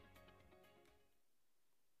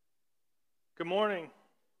Good morning.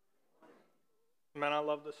 Man, I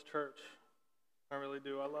love this church. I really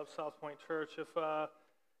do. I love South Point Church. If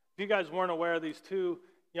you guys weren't aware, these two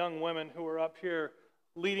young women who are up here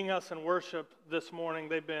leading us in worship this morning,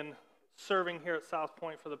 they've been serving here at South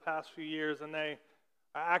Point for the past few years, and they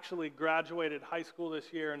actually graduated high school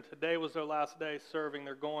this year, and today was their last day serving.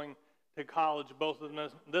 They're going to college, both of them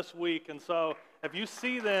this week. And so if you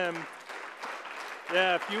see them,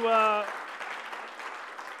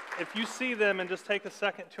 if you see them and just take a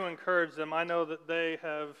second to encourage them, I know that they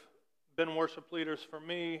have been worship leaders for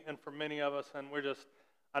me and for many of us, and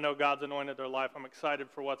I know God's anointed their life. I'm excited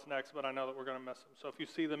for what's next, but I know that we're going to miss them. So if you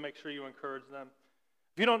see them, make sure you encourage them.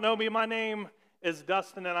 If you don't know me, my name is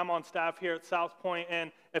Dustin, and I'm on staff here at South Point.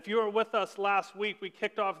 And if you were with us last week, we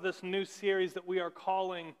kicked off this new series that we are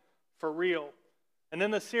calling For Real. And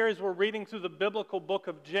in this series, we're reading through the biblical book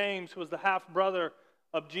of James, who was the half-brother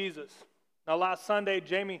of Jesus. Now, last Sunday,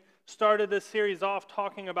 Jamie started this series off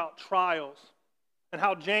talking about trials and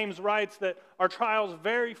how James writes that our trials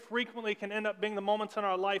very frequently can end up being the moments in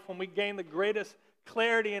our life when we gain the greatest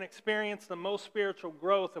clarity and experience the most spiritual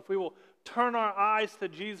growth. If we will turn our eyes to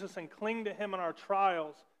Jesus and cling to Him in our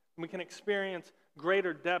trials, we can experience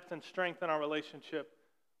greater depth and strength in our relationship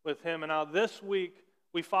with Him. And now this week,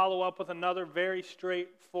 we follow up with another very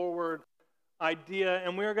straightforward idea,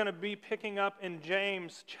 and we're going to be picking up in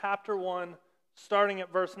James chapter 1, starting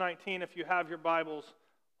at verse 19. If you have your Bibles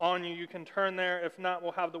on you, you can turn there. If not,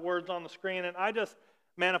 we'll have the words on the screen. And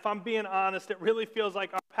if I'm being honest, it really feels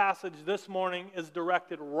like our passage this morning is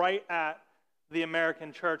directed right at the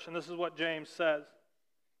American church. And this is what James says.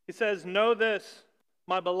 He says, "Know this,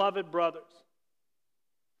 my beloved brothers.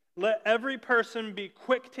 Let every person be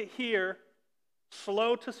quick to hear,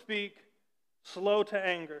 slow to speak, slow to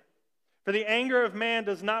anger. For the anger of man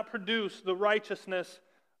does not produce the righteousness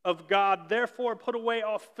of God. Therefore, put away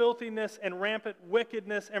all filthiness and rampant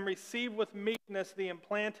wickedness, and receive with meekness the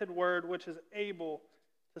implanted word, which is able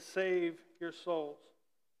to save your souls.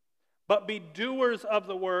 But be doers of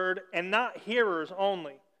the word, and not hearers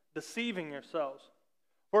only, deceiving yourselves.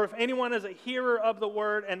 For if anyone is a hearer of the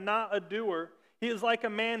word and not a doer, he is like a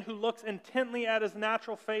man who looks intently at his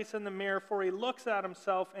natural face in the mirror, for he looks at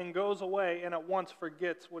himself and goes away and at once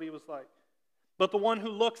forgets what he was like. But the one who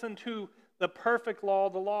looks into the perfect law,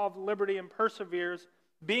 the law of liberty, and perseveres,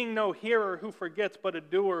 being no hearer who forgets, but a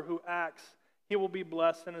doer who acts, he will be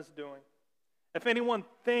blessed in his doing. If anyone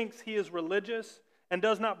thinks he is religious and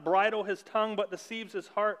does not bridle his tongue but deceives his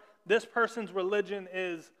heart, this person's religion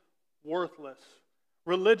is worthless.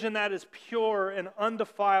 Religion that is pure and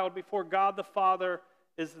undefiled before God the Father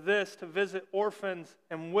is this, to visit orphans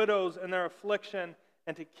and widows in their affliction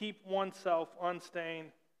and to keep oneself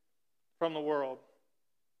unstained from the world."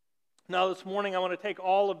 Now this morning I want to take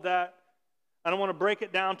all of that and I want to break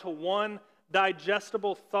it down to one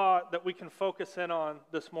digestible thought that we can focus in on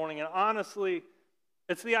this morning. And honestly,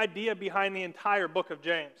 it's the idea behind the entire book of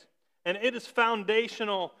James. And it is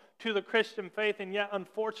foundational to the Christian faith, and yet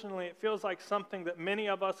unfortunately it feels like something that many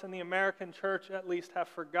of us in the American church at least have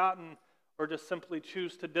forgotten or just simply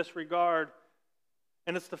choose to disregard.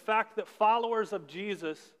 And it's the fact that followers of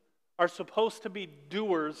Jesus are supposed to be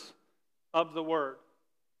doers of the word.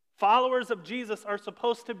 Followers of Jesus are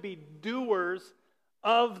supposed to be doers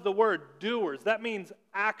of the word. Doers. That means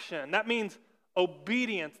action. That means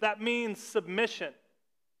obedience. That means submission.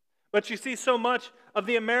 But you see, so much of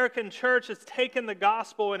the American church has taken the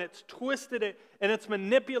gospel and it's twisted it and it's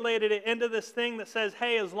manipulated it into this thing that says,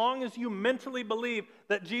 hey, as long as you mentally believe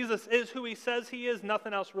that Jesus is who He says He is,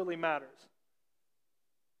 nothing else really matters.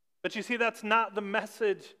 But you see, that's not the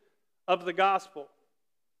message of the gospel.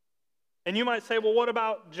 And you might say, well, what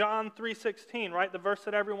about John 3:16, right? The verse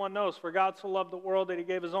that everyone knows. For God so loved the world that He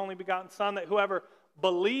gave His only begotten Son, that whoever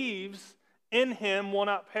believes in Him will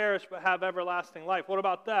not perish but have everlasting life. What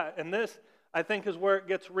about that? And this, I think, is where it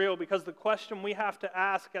gets real, because the question we have to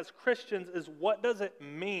ask as Christians is, what does it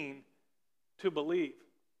mean to believe?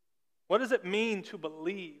 What does it mean to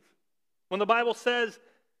believe? When the Bible says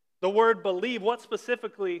the word believe, what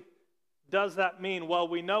specifically does that mean? Well,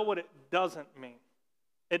 we know what it doesn't mean.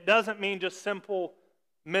 It doesn't mean just simple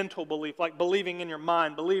mental belief, like believing in your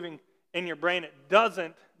mind, believing in your brain. It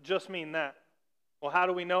doesn't just mean that. Well, how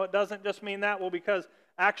do we know it doesn't just mean that? Well, because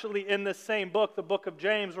actually in this same book, the book of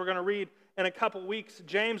James, we're going to read in a couple weeks,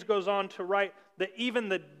 James goes on to write that even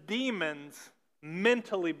the demons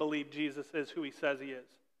mentally believe Jesus is who He says He is.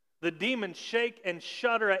 The demons shake and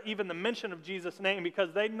shudder at even the mention of Jesus' name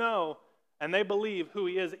because they know and they believe who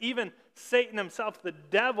He is. Even Satan himself, the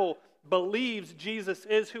devil, believes Jesus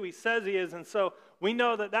is who He says He is. And so we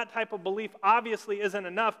know that that type of belief obviously isn't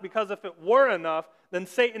enough, because if it were enough, then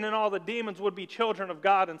Satan and all the demons would be children of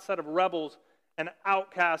God instead of rebels and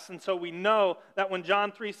outcasts. And so we know that when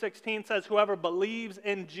John 3:16 says, whoever believes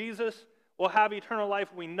in Jesus will have eternal life,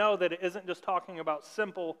 we know that it isn't just talking about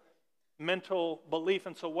simple mental belief.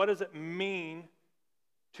 And so what does it mean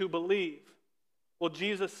to believe? Well,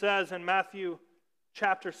 Jesus says in Matthew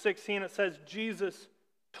chapter 16, it says, Jesus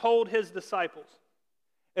told his disciples,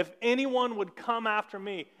 if anyone would come after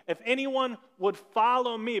me, if anyone would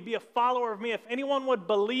follow me, be a follower of me, if anyone would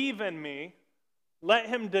believe in me, let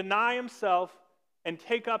him deny himself and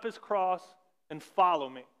take up his cross and follow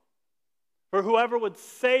me. For whoever would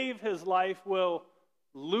save his life will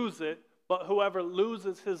lose it, but whoever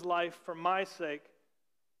loses his life for my sake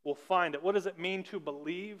will find it. What does it mean to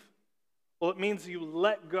believe? Well, it means you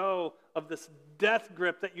let go of this death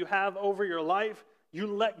grip that you have over your life. You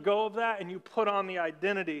let go of that and you put on the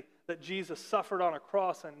identity that Jesus suffered on a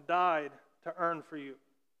cross and died to earn for you.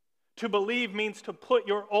 To believe means to put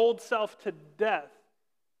your old self to death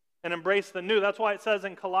and embrace the new. That's why it says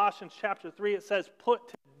in Colossians chapter 3, it says, put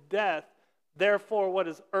to death, therefore, what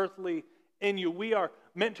is earthly in you. We are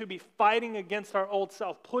meant to be fighting against our old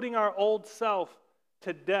self, putting our old self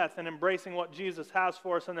to death and embracing what Jesus has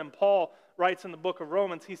for us. And then Paul writes in the book of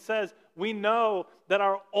Romans, he says, we know that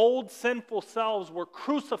our old sinful selves were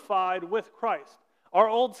crucified with Christ. Our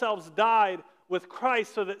old selves died with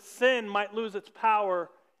Christ so that sin might lose its power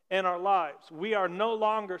in our lives. We are no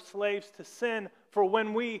longer slaves to sin, for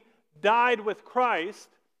when we died with Christ,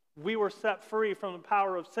 we were set free from the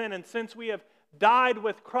power of sin. And since we have died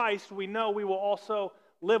with Christ, we know we will also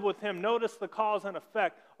live with him. Notice the cause and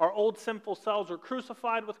effect. Our old sinful selves are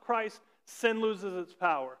crucified with Christ. Sin loses its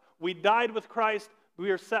power. We died with Christ.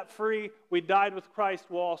 We are set free. We died with Christ.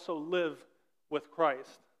 We'll also live with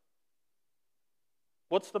Christ.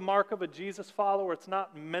 What's the mark of a Jesus follower? It's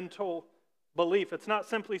not mental belief. It's not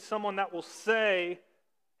simply someone that will say,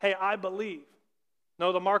 hey, I believe.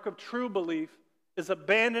 No, the mark of true belief is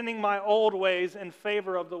abandoning my old ways in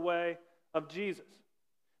favor of the way of Jesus.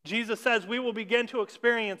 Jesus says we will begin to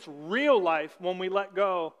experience real life when we let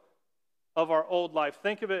go of our old life.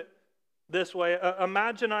 Think of it this way.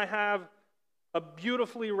 Imagine I have a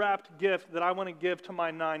beautifully wrapped gift that I want to give to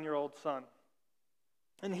my 9-year-old son.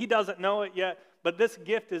 And he doesn't know it yet, but this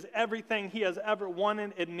gift is everything he has ever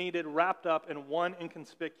wanted and needed wrapped up in one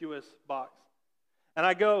inconspicuous box. And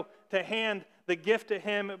I go to hand the gift to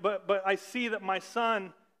him, but I see that my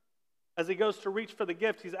son, as he goes to reach for the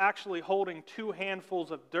gift, he's actually holding 2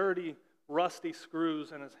 handfuls of dirty, rusty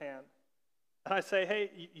screws in his hand. And I say,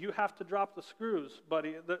 hey, you have to drop the screws,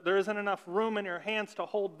 buddy. There isn't enough room in your hands to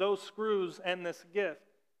hold those screws and this gift.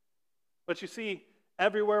 But you see,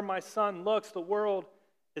 everywhere my son looks, the world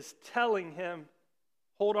is telling him,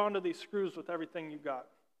 hold on to these screws with everything you got.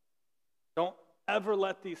 Don't ever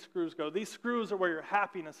let these screws go. These screws are where your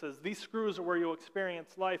happiness is. These screws are where you'll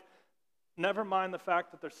experience life. Never mind the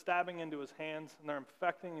fact that they're stabbing into his hands and they're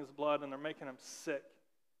infecting his blood and they're making him sick.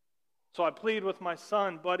 So I plead with my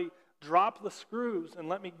son, buddy, drop the screws and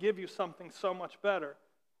let me give you something so much better.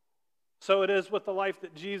 So it is with the life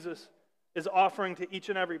that Jesus is offering to each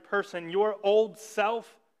and every person. Your old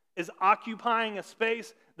self is occupying a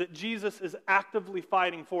space that Jesus is actively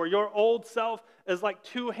fighting for. Your old self is like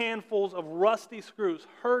 2 handfuls of rusty screws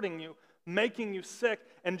hurting you, making you sick.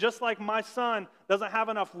 And just like my son doesn't have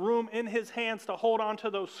enough room in his hands to hold on to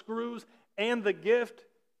those screws and the gift,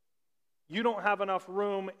 you don't have enough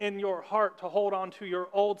room in your heart to hold on to your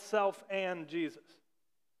old self and Jesus.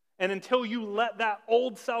 And until you let that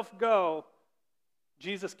old self go,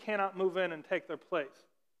 Jesus cannot move in and take their place.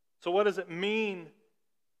 So what does it mean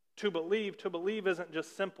to believe? To believe isn't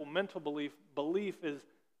just simple mental belief. Belief is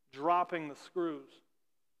dropping the screws.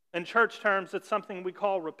 In church terms, it's something we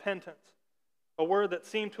call repentance, a word that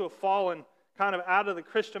seemed to have fallen kind of out of the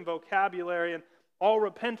Christian vocabulary. And all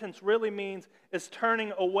repentance really means is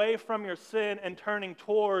turning away from your sin and turning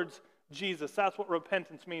towards Jesus. That's what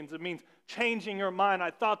repentance means. It means changing your mind.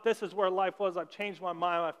 I thought this is where life was. I've changed my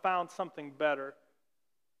mind. I found something better.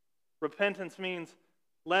 Repentance means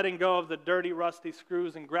letting go of the dirty, rusty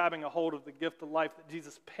screws and grabbing a hold of the gift of life that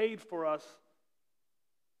Jesus paid for us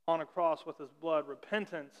on a cross with his blood.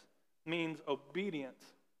 Repentance means obedience,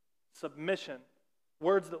 submission,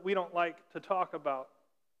 words that we don't like to talk about.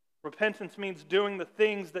 Repentance means doing the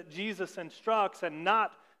things that Jesus instructs and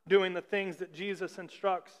not doing the things that Jesus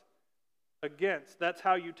instructs against. That's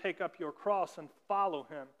how you take up your cross and follow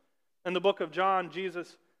him. In the book of John,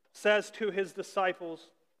 Jesus says to his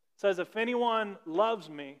disciples, says, if anyone loves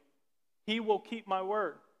me, he will keep my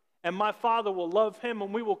word. And my Father will love him,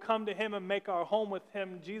 and we will come to him and make our home with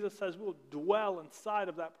him. Jesus says we will dwell inside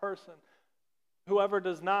of that person. Whoever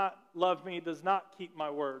does not love me does not keep my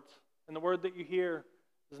words. And the word that you hear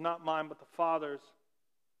is not mine, but the Father's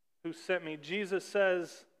who sent me. Jesus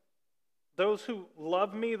says, those who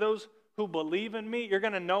love me, those who believe in me, you're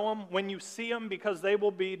going to know them when you see them because they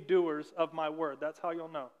will be doers of my word. That's how you'll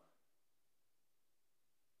know.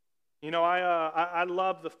 You know, I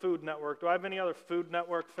love the Food Network. Do I have any other Food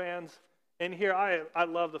Network fans in here? I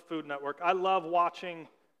love the Food Network. I love watching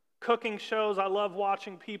cooking shows. I love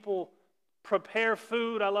watching people prepare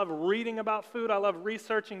food. I love reading about food. I love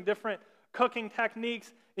researching different cooking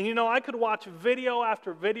techniques. And you know, I could watch video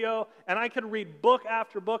after video, and I could read book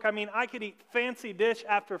after book. I mean, I could eat fancy dish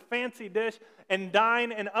after fancy dish and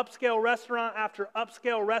dine in upscale restaurant after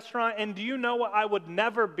upscale restaurant. And do you know what I would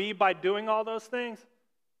never be by doing all those things?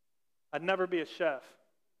 I'd never be a chef.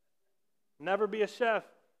 Never be a chef.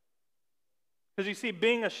 Because you see,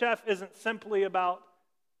 being a chef isn't simply about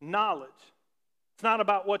knowledge. It's not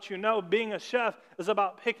about what you know. Being a chef is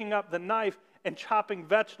about picking up the knife and chopping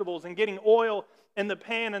vegetables and getting oil in the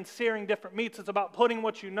pan and searing different meats. It's about putting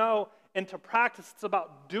what you know into practice. It's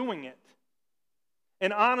about doing it.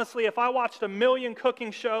 And honestly, if I watched 1,000,000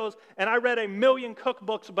 cooking shows and I read 1,000,000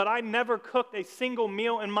 cookbooks, but I never cooked a single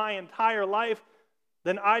meal in my entire life,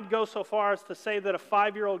 then I'd go so far as to say that a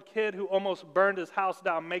 5-year-old kid who almost burned his house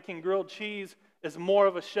down making grilled cheese is more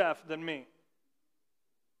of a chef than me.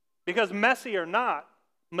 Because messy or not,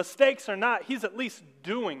 mistakes or not, he's at least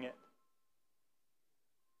doing it.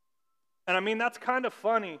 And I mean, that's kind of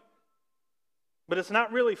funny, but it's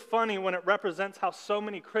not really funny when it represents how so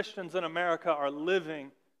many Christians in America are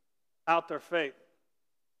living out their faith.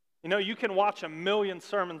 You know, you can watch 1,000,000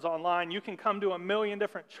 sermons online. You can come to 1,000,000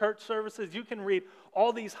 different church services. You can read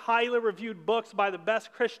all these highly reviewed books by the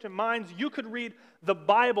best Christian minds. You could read the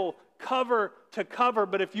Bible cover to cover,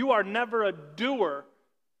 but if you are never a doer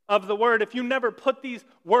of the word, if you never put these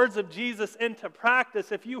words of Jesus into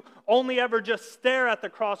practice, if you only ever just stare at the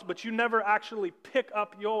cross, but you never actually pick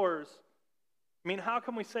up yours, I mean, how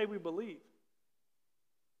can we say we believe?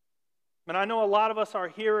 And I know a lot of us are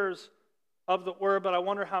hearers of the word, but I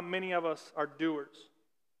wonder how many of us are doers.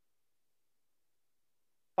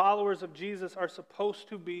 Followers of Jesus are supposed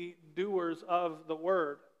to be doers of the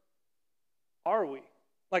word. Are we?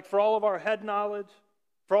 Like for all of our head knowledge,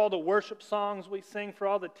 for all the worship songs we sing, for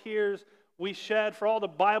all the tears we shed, for all the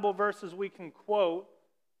Bible verses we can quote,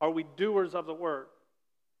 are we doers of the word?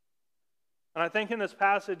 And I think in this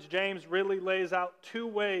passage, James really lays out 2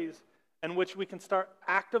 ways in which we can start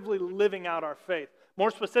actively living out our faith.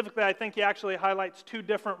 More specifically, I think he actually highlights 2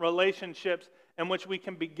 different relationships in which we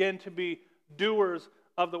can begin to be doers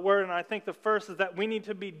of the word. And I think the first is that we need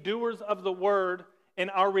to be doers of the word in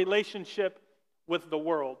our relationship with the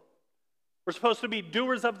world. We're supposed to be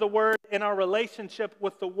doers of the word in our relationship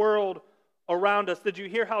with the world around us. Did you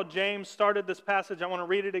hear how James started this passage? I want to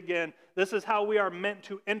read it again. This is how we are meant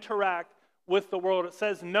to interact with the world. It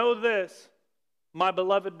says, "Know this, my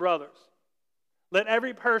beloved brothers. Let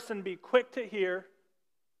every person be quick to hear,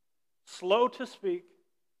 slow to speak,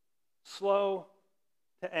 slow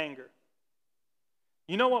to anger."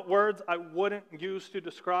 You know what words I wouldn't use to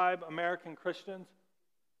describe American Christians?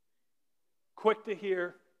 Quick to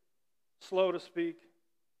hear, slow to speak,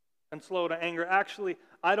 and slow to anger. Actually,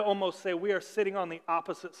 I'd almost say we are sitting on the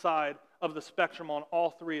opposite side of the spectrum on all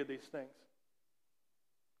 3 of these things.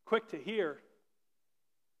 Quick to hear.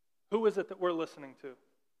 Who is it that we're listening to?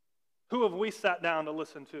 Who have we sat down to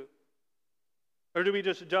listen to? Or do we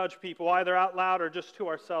just judge people either out loud or just to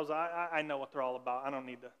ourselves? I know what they're all about. I don't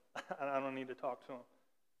need to talk to them.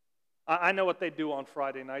 I know what they do on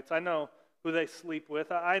Friday nights. I know who they sleep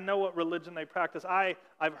with. I know what religion they practice.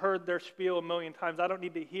 I've heard their spiel 1,000,000 times. I don't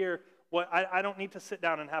need to hear I don't need to sit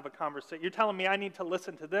down and have a conversation. You're telling me I need to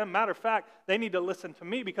listen to them? Matter of fact, they need to listen to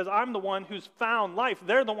me because I'm the one who's found life.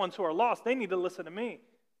 They're the ones who are lost. They need to listen to me.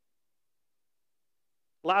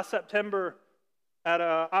 Last September at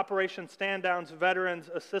Operation Stand Down's Veterans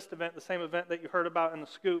Assist event, the same event that you heard about in the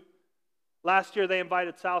scoop, last year they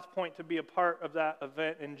invited South Point to be a part of that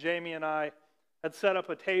event, and Jamie and I had set up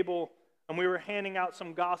a table, and we were handing out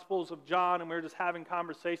some Gospels of John, and we were just having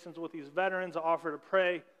conversations with these veterans. I offered to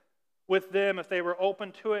pray with them if they were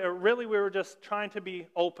open to it. Or really, we were just trying to be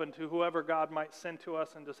open to whoever God might send to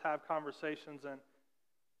us and just have conversations.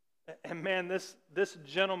 And man, this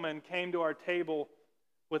gentleman came to our table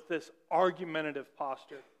with this argumentative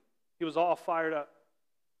posture. He was all fired up.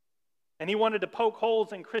 And he wanted to poke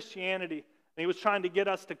holes in Christianity. And he was trying to get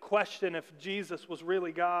us to question if Jesus was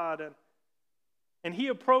really God. And he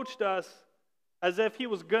approached us as if he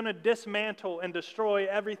was going to dismantle and destroy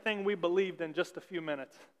everything we believed in just a few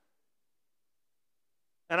minutes.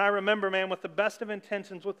 And I remember, man, with the best of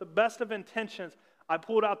intentions, I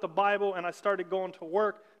pulled out the Bible and I started going to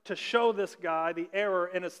work to show this guy the error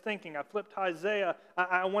in his thinking. I flipped to Isaiah.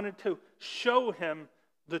 I wanted to show him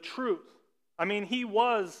the truth. I mean, he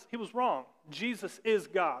was wrong. Jesus is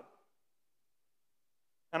God.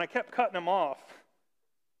 And I kept cutting him off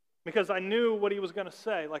because I knew what he was going to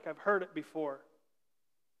say, like I've heard it before.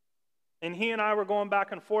 And he and I were going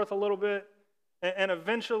back and forth a little bit, and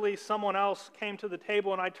eventually someone else came to the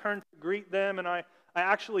table, and I turned to greet them, and I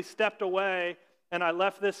actually stepped away, and I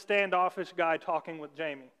left this standoffish guy talking with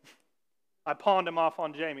Jamie. I pawned him off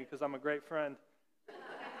on Jamie because I'm a great friend.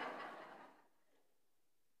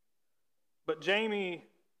 But Jamie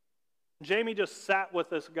just sat with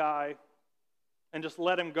this guy and just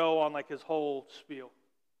let him go on like his whole spiel.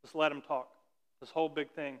 Just let him talk, this whole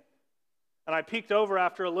big thing. And I peeked over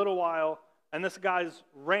after a little while, and this guy's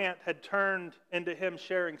rant had turned into him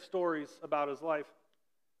sharing stories about his life.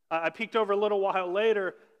 I peeked over a little while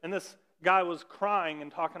later, and this guy was crying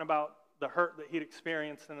and talking about the hurt that he'd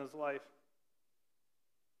experienced in his life.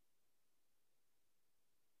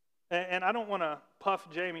 And I don't want to puff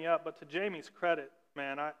Jamie up, but to Jamie's credit,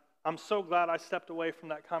 man, I'm so glad I stepped away from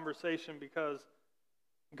that conversation because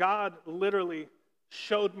God literally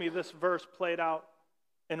showed me this verse played out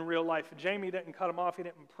in real life. Jamie didn't cut him off. He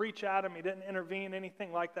didn't preach at him. He didn't intervene,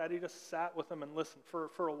 anything like that. He just sat with him and listened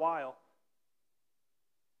for a while.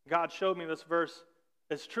 God showed me this verse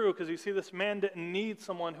is true because you see, this man didn't need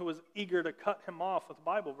someone who was eager to cut him off with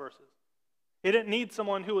Bible verses. He didn't need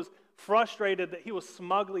someone who was frustrated that he was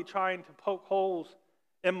smugly trying to poke holes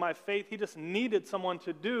in my faith. He just needed someone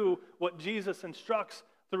to do what Jesus instructs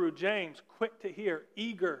through James, quick to hear,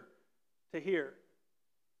 eager to hear.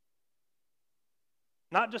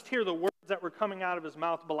 Not just hear the words that were coming out of his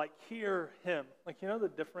mouth, but like hear him. Like, you know the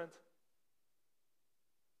difference?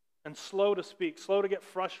 And slow to speak, slow to get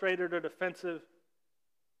frustrated or defensive.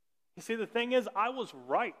 You see, the thing is, I was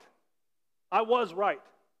right. I was right.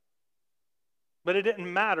 But it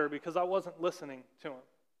didn't matter because I wasn't listening to him.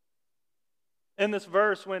 In this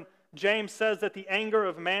verse, when James says that the anger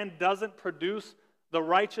of man doesn't produce the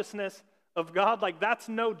righteousness of God, like that's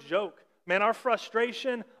no joke. Man, our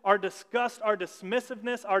frustration, our disgust, our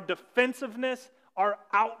dismissiveness, our defensiveness, our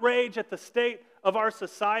outrage at the state of our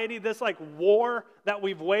society, this like war that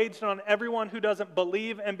we've waged on everyone who doesn't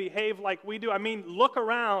believe and behave like we do. I mean, look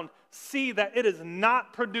around, see that it is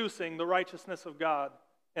not producing the righteousness of God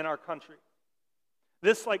in our country.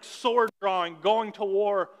 This like sword drawing, going to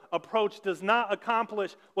war approach does not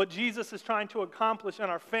accomplish what Jesus is trying to accomplish in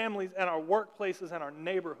our families and our workplaces and our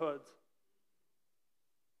neighborhoods.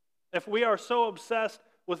 If we are so obsessed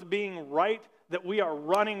with being right that we are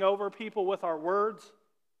running over people with our words,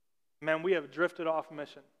 man, we have drifted off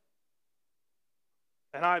mission.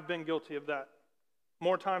 And I've been guilty of that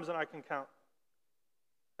more times than I can count.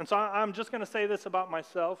 And so I'm just going to say this about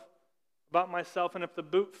myself, and if the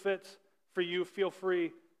boot fits for you, feel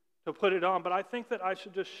free to put it on. But I think that I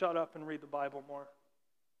should just shut up and read the Bible more.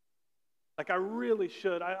 Like I really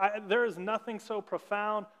should. There is nothing so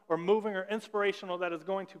profound or moving or inspirational that is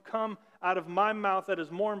going to come out of my mouth that is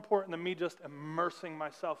more important than me just immersing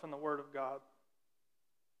myself in the Word of God.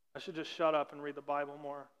 I should just shut up and read the Bible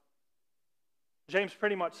more. James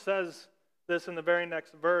pretty much says this in the very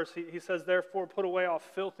next verse. He says, therefore put away all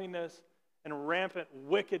filthiness and rampant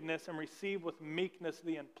wickedness and receive with meekness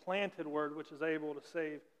the implanted word which is able to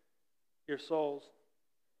save your souls.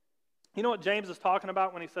 You know what James is talking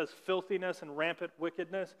about when he says filthiness and rampant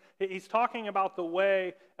wickedness? He's talking about the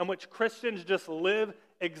way in which Christians just live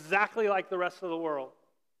exactly like the rest of the world.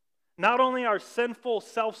 Not only our sinful,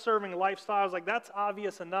 self-serving lifestyles, like that's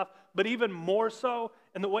obvious enough, but even more so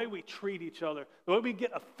in the way we treat each other. The way we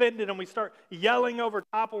get offended and we start yelling over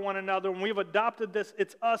top of one another, and we've adopted this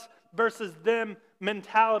it's us versus them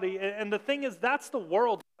mentality. And the thing is, that's the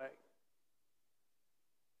world's way.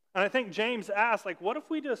 And I think James asked, like, what if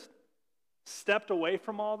we just stepped away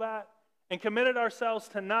from all that and committed ourselves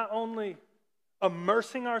to not only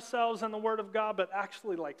immersing ourselves in the Word of God, but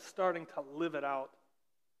actually like starting to live it out.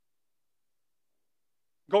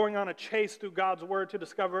 Going on a chase through God's Word to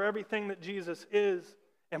discover everything that Jesus is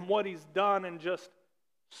and what He's done and just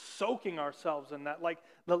soaking ourselves in that. Like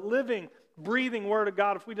the living, breathing Word of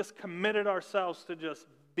God, if we just committed ourselves to just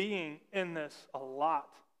being in this a lot.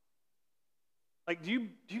 Like, do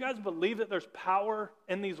you guys believe that there's power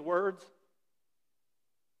in these words?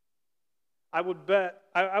 I would bet,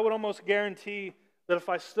 I would almost guarantee that if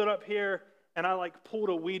I stood up here and I like pulled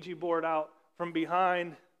a Ouija board out from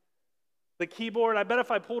behind The keyboard, I bet if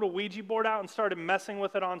I pulled a Ouija board out and started messing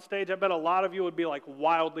with it on stage, I bet a lot of you would be like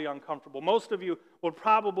wildly uncomfortable. Most of you would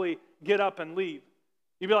probably get up and leave.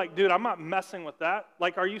 You'd be like, dude, I'm not messing with that.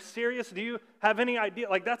 Like, are you serious? Do you have any idea?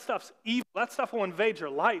 Like, that stuff's evil. That stuff will invade your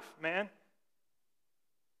life, man.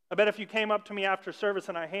 I bet if you came up to me after service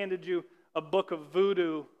and I handed you a book of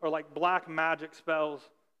voodoo or like black magic spells,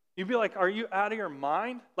 you'd be like, are you out of your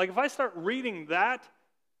mind? Like, if I start reading that,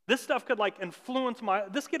 this stuff could like influence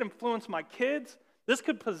this could influence my kids. This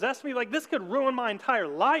could possess me. Like, this could ruin my entire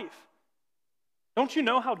life. Don't you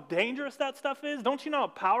know how dangerous that stuff is? Don't you know how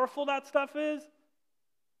powerful that stuff is?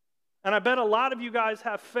 And I bet a lot of you guys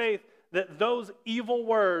have faith that those evil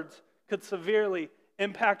words could severely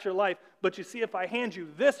impact your life. But you see, if I hand you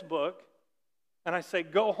this book and I say,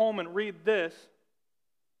 go home and read this,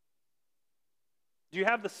 do you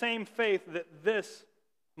have the same faith that this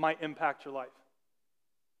might impact your life?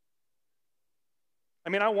 I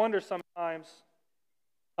mean, I wonder sometimes,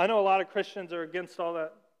 I know a lot of Christians are against all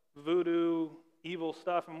that voodoo, evil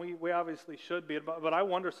stuff, and we obviously should be, but I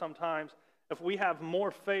wonder sometimes if we have more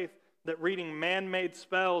faith that reading man-made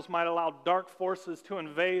spells might allow dark forces to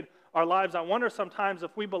invade our lives. I wonder sometimes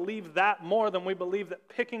if we believe that more than we believe that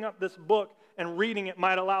picking up this book and reading it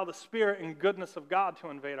might allow the Spirit and goodness of God to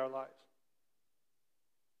invade our lives.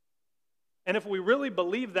 And if we really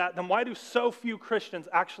believe that, then why do so few Christians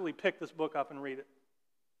actually pick this book up and read it?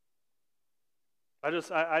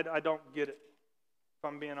 I don't get it, if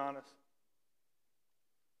I'm being honest.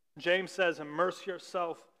 James says, immerse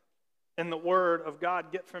yourself in the Word of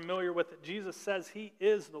God. Get familiar with it. Jesus says He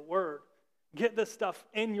is the Word. Get this stuff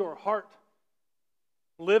in your heart.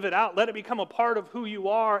 Live it out. Let it become a part of who you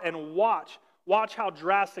are, and watch how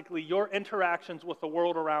drastically your interactions with the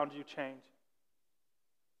world around you change.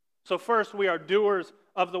 So first, we are doers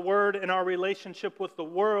of the Word in our relationship with the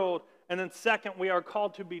world. And then second, we are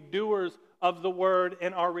called to be doers of the Word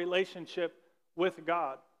in our relationship with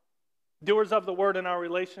God. Doers of the Word in our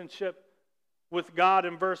relationship with God.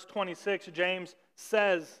 In verse 26, James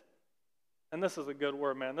says, and this is a good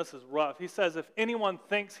word, man, this is rough. He says, if anyone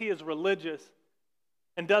thinks he is religious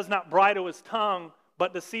and does not bridle his tongue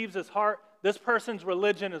but deceives his heart, this person's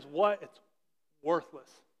religion is what? It's worthless.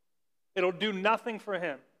 It'll do nothing for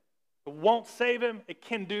him. It won't save him. It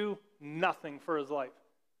can do nothing for his life.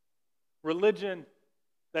 Religion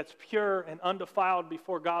that's pure and undefiled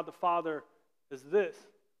before God the Father is this: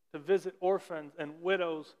 to visit orphans and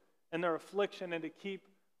widows in their affliction and to keep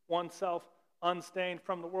oneself unstained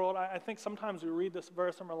from the world. I think sometimes we read this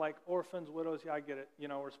verse and we're like, orphans, widows, yeah, I get it. You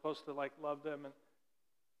know, we're supposed to like love them. And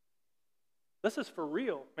this is for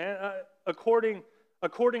real, man. According to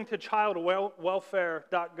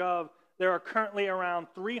childwelfare.gov, there are currently around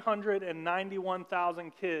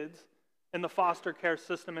 391,000 kids in the foster care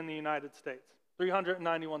system in the United States.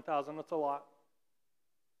 391,000, that's a lot.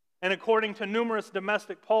 And according to numerous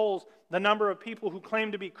domestic polls, the number of people who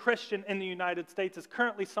claim to be Christian in the United States is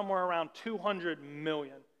currently somewhere around 200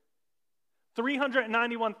 million.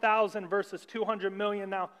 391,000 versus 200 million.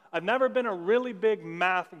 Now, I've never been a really big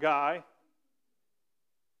math guy,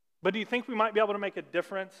 but do you think we might be able to make a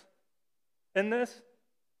difference in this?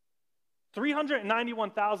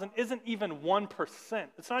 391,000 isn't even 1%.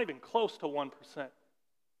 It's not even close to 1%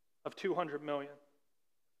 of 200 million.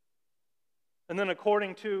 And then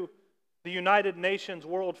according to the United Nations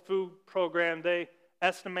World Food Program, they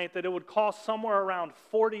estimate that it would cost somewhere around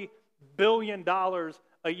 $40 billion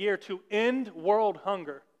a year to end world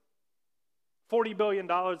hunger. $40 billion,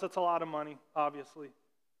 that's a lot of money, obviously.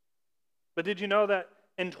 But did you know that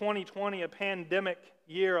in 2020, a pandemic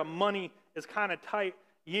year, a money is kind of tight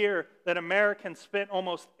year, that Americans spent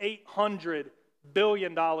almost $800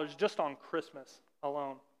 billion just on Christmas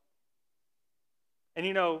alone? And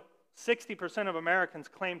you know, 60% of Americans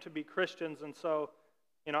claim to be Christians, and so,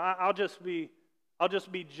 you know, I'll just be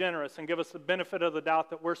generous and give us the benefit of the doubt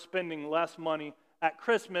that we're spending less money at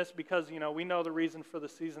Christmas because, you know, we know the reason for the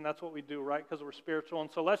season. That's what we do, right? Because we're spiritual. And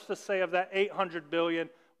so let's just say of that 800 billion,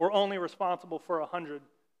 we're only responsible for 100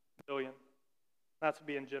 billion. That's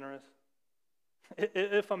being generous.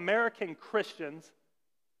 If American Christians,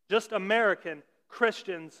 just American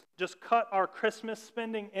Christians, just cut our Christmas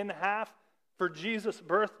spending in half for Jesus'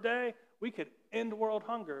 birthday, we could end world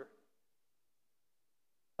hunger.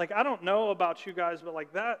 Like, I don't know about you guys, but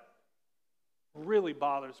like that really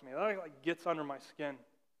bothers me. That like gets under my skin.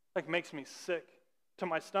 Like makes me sick to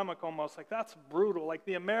my stomach almost. Like that's brutal. Like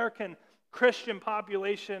the American Christian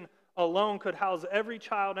population alone could house every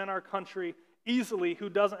child in our country easily who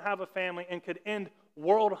doesn't have a family and could end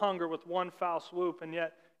world hunger with one foul swoop. And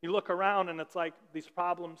yet you look around and it's like these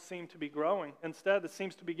problems seem to be growing. Instead, it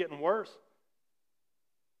seems to be getting worse.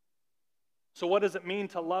 So what does it mean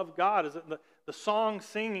to love God? Is it the song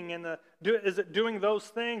singing and is it doing those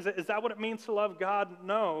things? Is that what it means to love God?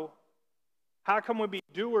 No. How can we be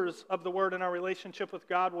doers of the word in our relationship with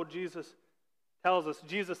God? Well, Jesus tells us.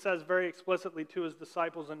 Jesus says very explicitly to his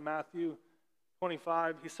disciples in Matthew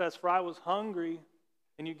 25, he says, "For I was hungry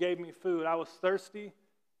and you gave me food. I was thirsty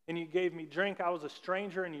and you gave me drink. I was a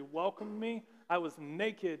stranger and you welcomed me. I was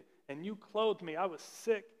naked and you clothed me. I was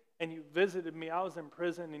sick and you visited me. I was in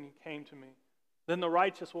prison and you came to me." Then the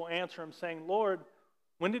righteous will answer him, saying, "Lord,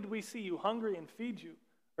 when did we see you hungry and feed you,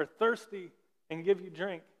 or thirsty and give you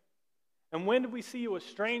drink? And when did we see you a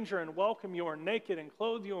stranger and welcome you, or naked and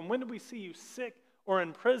clothe you? And when did we see you sick or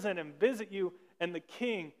in prison and visit you?" And the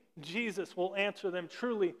King, Jesus, will answer them,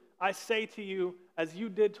 "Truly, I say to you, as you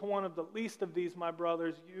did to one of the least of these, my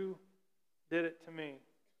brothers, you did it to me."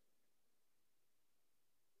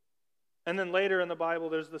 And then later in the Bible,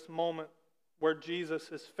 there's this moment where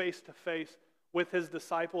Jesus is face to face with his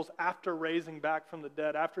disciples after raising back from the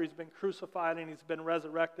dead, after he's been crucified and he's been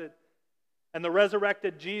resurrected. And the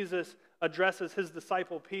resurrected Jesus addresses his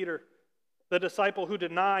disciple Peter, the disciple who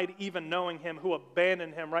denied even knowing him, who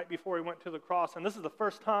abandoned him right before he went to the cross. And this is the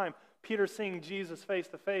first time Peter's seeing Jesus face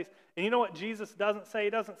to face. And you know what Jesus doesn't say? He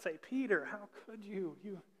doesn't say, "Peter, how could you?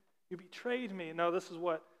 You betrayed me." No, this is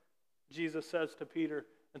what Jesus says to Peter.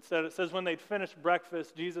 Instead, it says, when they'd finished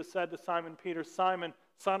breakfast, Jesus said to Simon Peter, "Simon,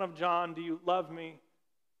 son of John, do you love me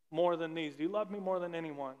more than these? Do you love me more than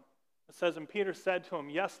anyone?" It says, and Peter said to him,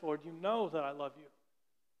 "Yes, Lord, you know that I love you."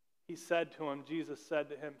 He said to him, Jesus said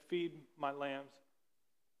to him, "Feed my lambs."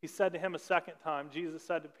 He said to him a second time, Jesus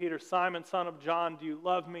said to Peter, "Simon, son of John, do you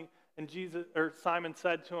love me?" And Simon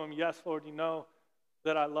said to him, "Yes, Lord, you know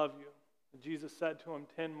that I love you." And Jesus said to him,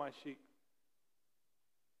 "Tend my sheep."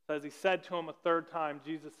 As he said to him a third time,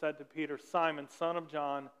 Jesus said to Peter, "Simon, son of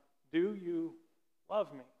John, do you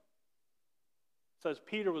love me?" It says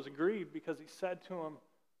Peter was grieved because he said to him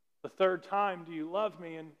the third time, "Do you love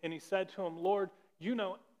me?" And he said to him, "Lord, you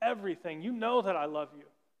know everything. You know that I love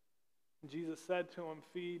you." And Jesus said to him,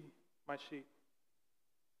 "Feed my sheep."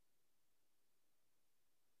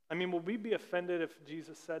 I mean, will we be offended if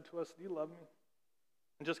Jesus said to us, "Do you love me?"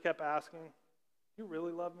 And just kept asking, "Do you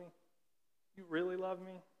really love me? You really love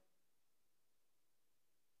me?"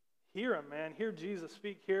 Hear him, man. Hear Jesus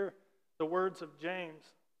speak. Hear the words of James.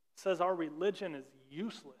 It says our religion is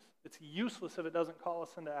useless. It's useless if it doesn't call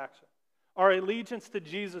us into action. Our allegiance to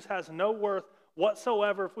Jesus has no worth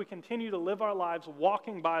whatsoever if we continue to live our lives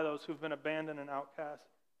walking by those who've been abandoned and outcast,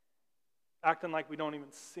 acting like we don't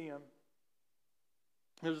even see them.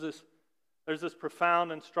 There's this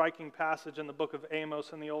profound and striking passage in the book of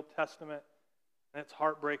Amos in the Old Testament, and it's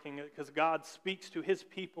heartbreaking because God speaks to his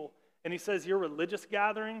people, and he says, your religious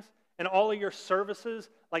gatherings and all of your services,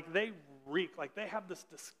 like they reek, like they have this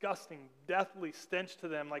disgusting, deathly stench to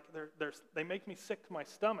them, like they make me sick to my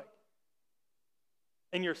stomach.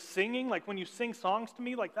 And you're singing, like when you sing songs to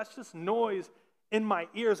me, like that's just noise in my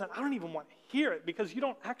ears, and I don't even want to hear it because you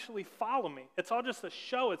don't actually follow me. It's all just a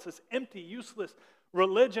show. It's this empty, useless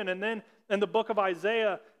religion. And then in the book of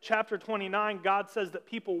Isaiah, chapter 29, God says that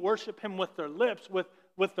people worship him with their lips,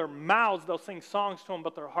 with their mouths. They'll sing songs to him,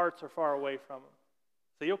 but their hearts are far away from him.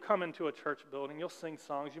 So you'll come into a church building, you'll sing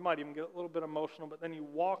songs, you might even get a little bit emotional, but then you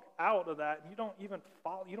walk out of that and you don't even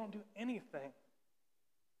follow, you don't do anything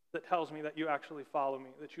that tells me that you actually follow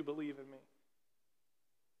me, that you believe in me.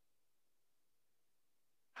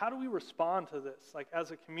 How do we respond to this, like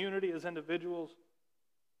as a community, as individuals?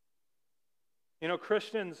 You know,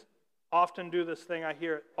 Christians often do this thing, I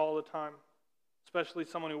hear it all the time, especially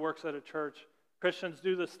someone who works at a church. Christians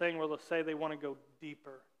do this thing where they'll say they want to go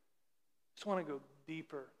deeper. I just want to go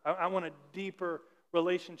deeper. I want a deeper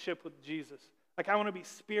relationship with Jesus. Like I want to be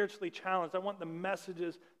spiritually challenged. I want the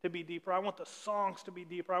messages to be deeper. I want the songs to be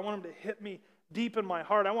deeper. I want them to hit me deep in my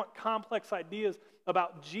heart. I want complex ideas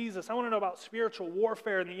about Jesus. I want to know about spiritual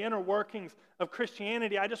warfare and the inner workings of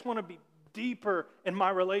Christianity. I just want to be deeper in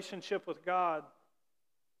my relationship with God.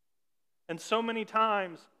 And so many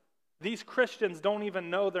times, these Christians don't even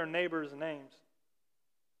know their neighbors' names.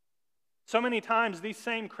 So many times, these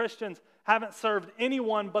same Christians haven't served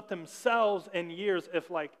anyone but themselves in years,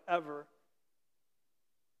 if like ever.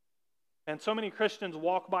 And so many Christians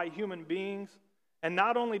walk by human beings, and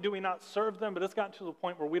not only do we not serve them, but it's gotten to the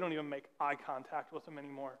point where we don't even make eye contact with them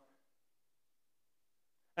anymore.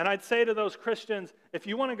 And I'd say to those Christians, if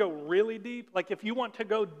you want to go really deep, like if you want to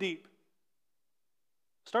go deep,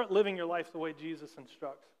 start living your life the way Jesus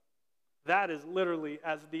instructs. That is literally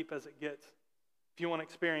as deep as it gets. If you want to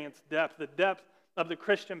experience depth, the depth of the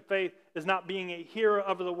Christian faith is not being a hearer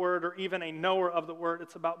of the word or even a knower of the word.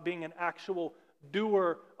 It's about being an actual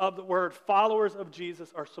doer of the word. Followers of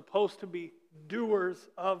Jesus are supposed to be doers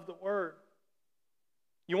of the word.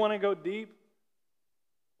 You want to go deep?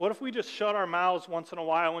 What if we just shut our mouths once in a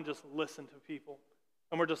while and just listen to people?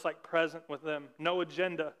 And we're just like present with them. No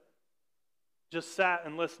agenda. Just sat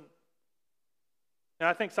and listened. And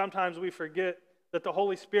I think sometimes we forget that the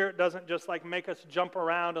Holy Spirit doesn't just like make us jump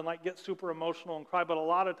around and like get super emotional and cry, but a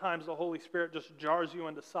lot of times the Holy Spirit just jars you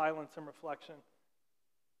into silence and reflection.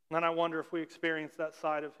 And then I wonder if we experience that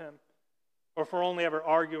side of him, or if we're only ever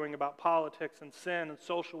arguing about politics and sin and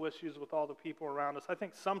social issues with all the people around us. I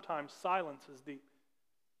think sometimes silence is deep.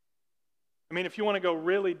 I mean, if you want to go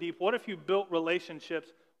really deep, what if you built relationships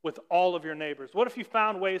with all of your neighbors? What if you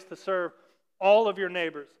found ways to serve all of your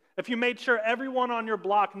neighbors? If you made sure everyone on your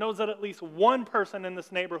block knows that at least one person in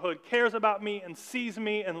this neighborhood cares about me and sees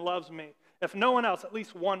me and loves me. If no one else, at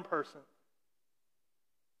least one person.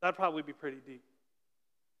 That'd probably be pretty deep.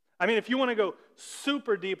 I mean, if you want to go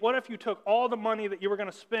super deep, what if you took all the money that you were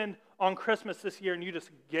going to spend on Christmas this year and you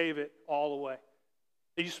just gave it all away?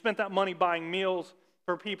 You spent that money buying meals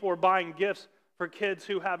for people or buying gifts for kids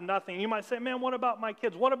who have nothing. You might say, man, what about my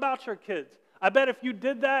kids? What about your kids? I bet if you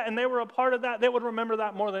did that and they were a part of that, they would remember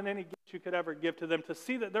that more than any gift you could ever give to them. To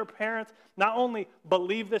see that their parents not only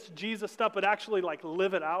believe this Jesus stuff, but actually like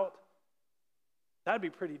live it out, that'd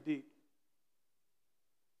be pretty deep.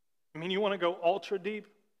 I mean, you want to go ultra deep?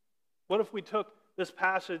 What if we took this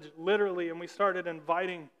passage literally and we started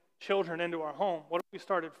inviting children into our home? What if we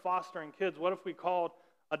started fostering kids? What if we called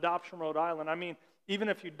Adoption Rhode Island? I mean, even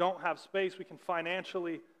if you don't have space, we can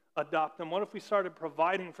financially adopt them. What if we started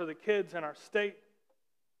providing for the kids in our state?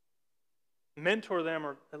 Mentor them,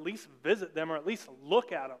 or at least visit them, or at least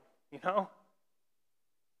look at them, you know?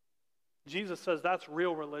 Jesus says that's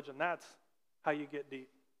real religion. That's how you get deep.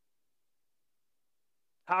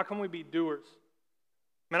 How can we be doers?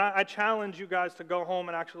 Man, I challenge you guys to go home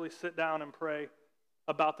and actually sit down and pray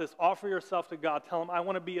about this. Offer yourself to God. Tell him, I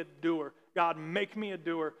want to be a doer. God, make me a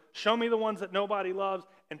doer. Show me the ones that nobody loves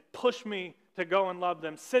and push me to go and love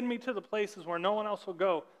them. Send me to the places where no one else will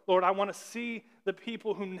go. Lord, I want to see the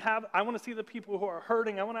people who are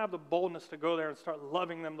hurting. I want to have the boldness to go there and start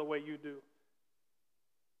loving them the way you do.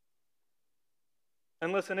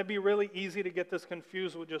 And listen, it'd be really easy to get this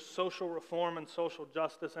confused with just social reform and social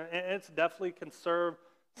justice, and it's definitely can serve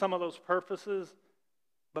some of those purposes.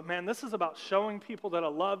 But man, this is about showing people that a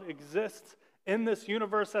love exists in this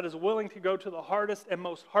universe that is willing to go to the hardest and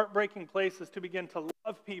most heartbreaking places to begin to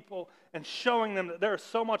love people, and showing them that there is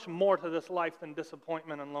so much more to this life than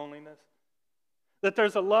disappointment and loneliness. That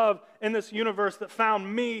there's a love in this universe that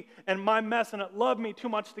found me and my mess, and it loved me too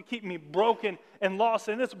much to keep me broken and lost,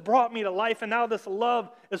 and it's brought me to life, and now this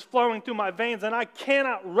love is flowing through my veins, and I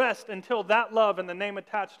cannot rest until that love and the name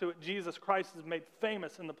attached to it, Jesus Christ, is made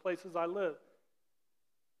famous in the places I live.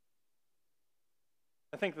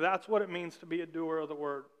 I think that's what it means to be a doer of the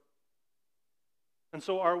word. And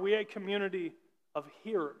so are we a community of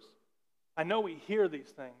hearers? I know we hear these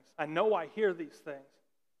things. I know I hear these things.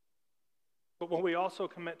 But will we also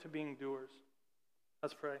commit to being doers?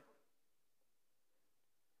 Let's pray.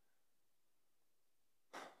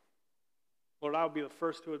 Lord, I'll be the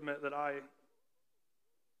first to admit that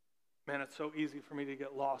it's so easy for me to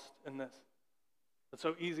get lost in this. It's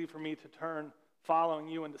so easy for me to turn following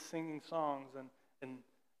you into singing songs and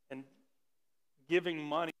giving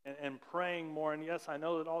money and praying more. And yes, I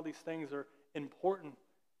know that all these things are important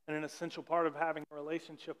and an essential part of having a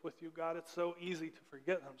relationship with you, God. It's so easy to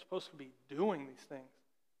forget that I'm supposed to be doing these things.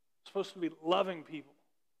 I'm supposed to be loving people.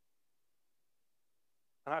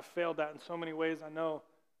 And I've failed that in so many ways. I know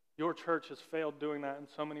your church has failed doing that in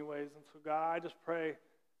so many ways. And so, God, I just pray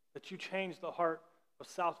that you change the heart of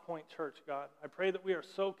South Point Church, God. I pray that we are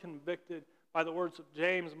so convicted by the words of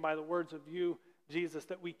James and by the words of you, Jesus,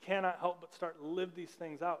 that we cannot help but start to live these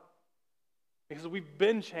things out. Because we've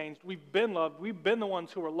been changed, we've been loved, we've been the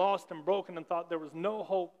ones who were lost and broken and thought there was no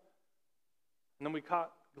hope. And then we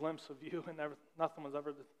caught a glimpse of you, and nothing was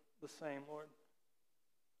ever the same, Lord.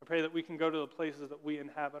 I pray that we can go to the places that we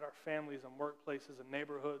inhabit, our families and workplaces and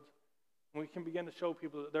neighborhoods, and we can begin to show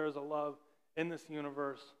people that there is a love in this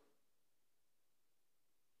universe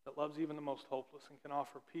that loves even the most hopeless and can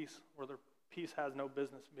offer peace where their peace has no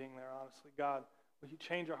business being there, honestly. God, will you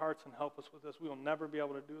change our hearts and help us with this? We will never be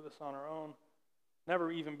able to do this on our own,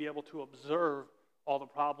 never even be able to observe all the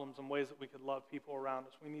problems and ways that we could love people around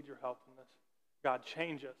us. We need your help in this. God,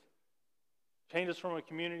 change us. Change us from a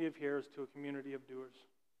community of hearers to a community of doers.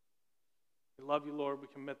 We love you, Lord. We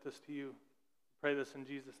commit this to you. We pray this in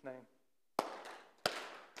Jesus' name.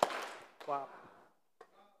 Wow.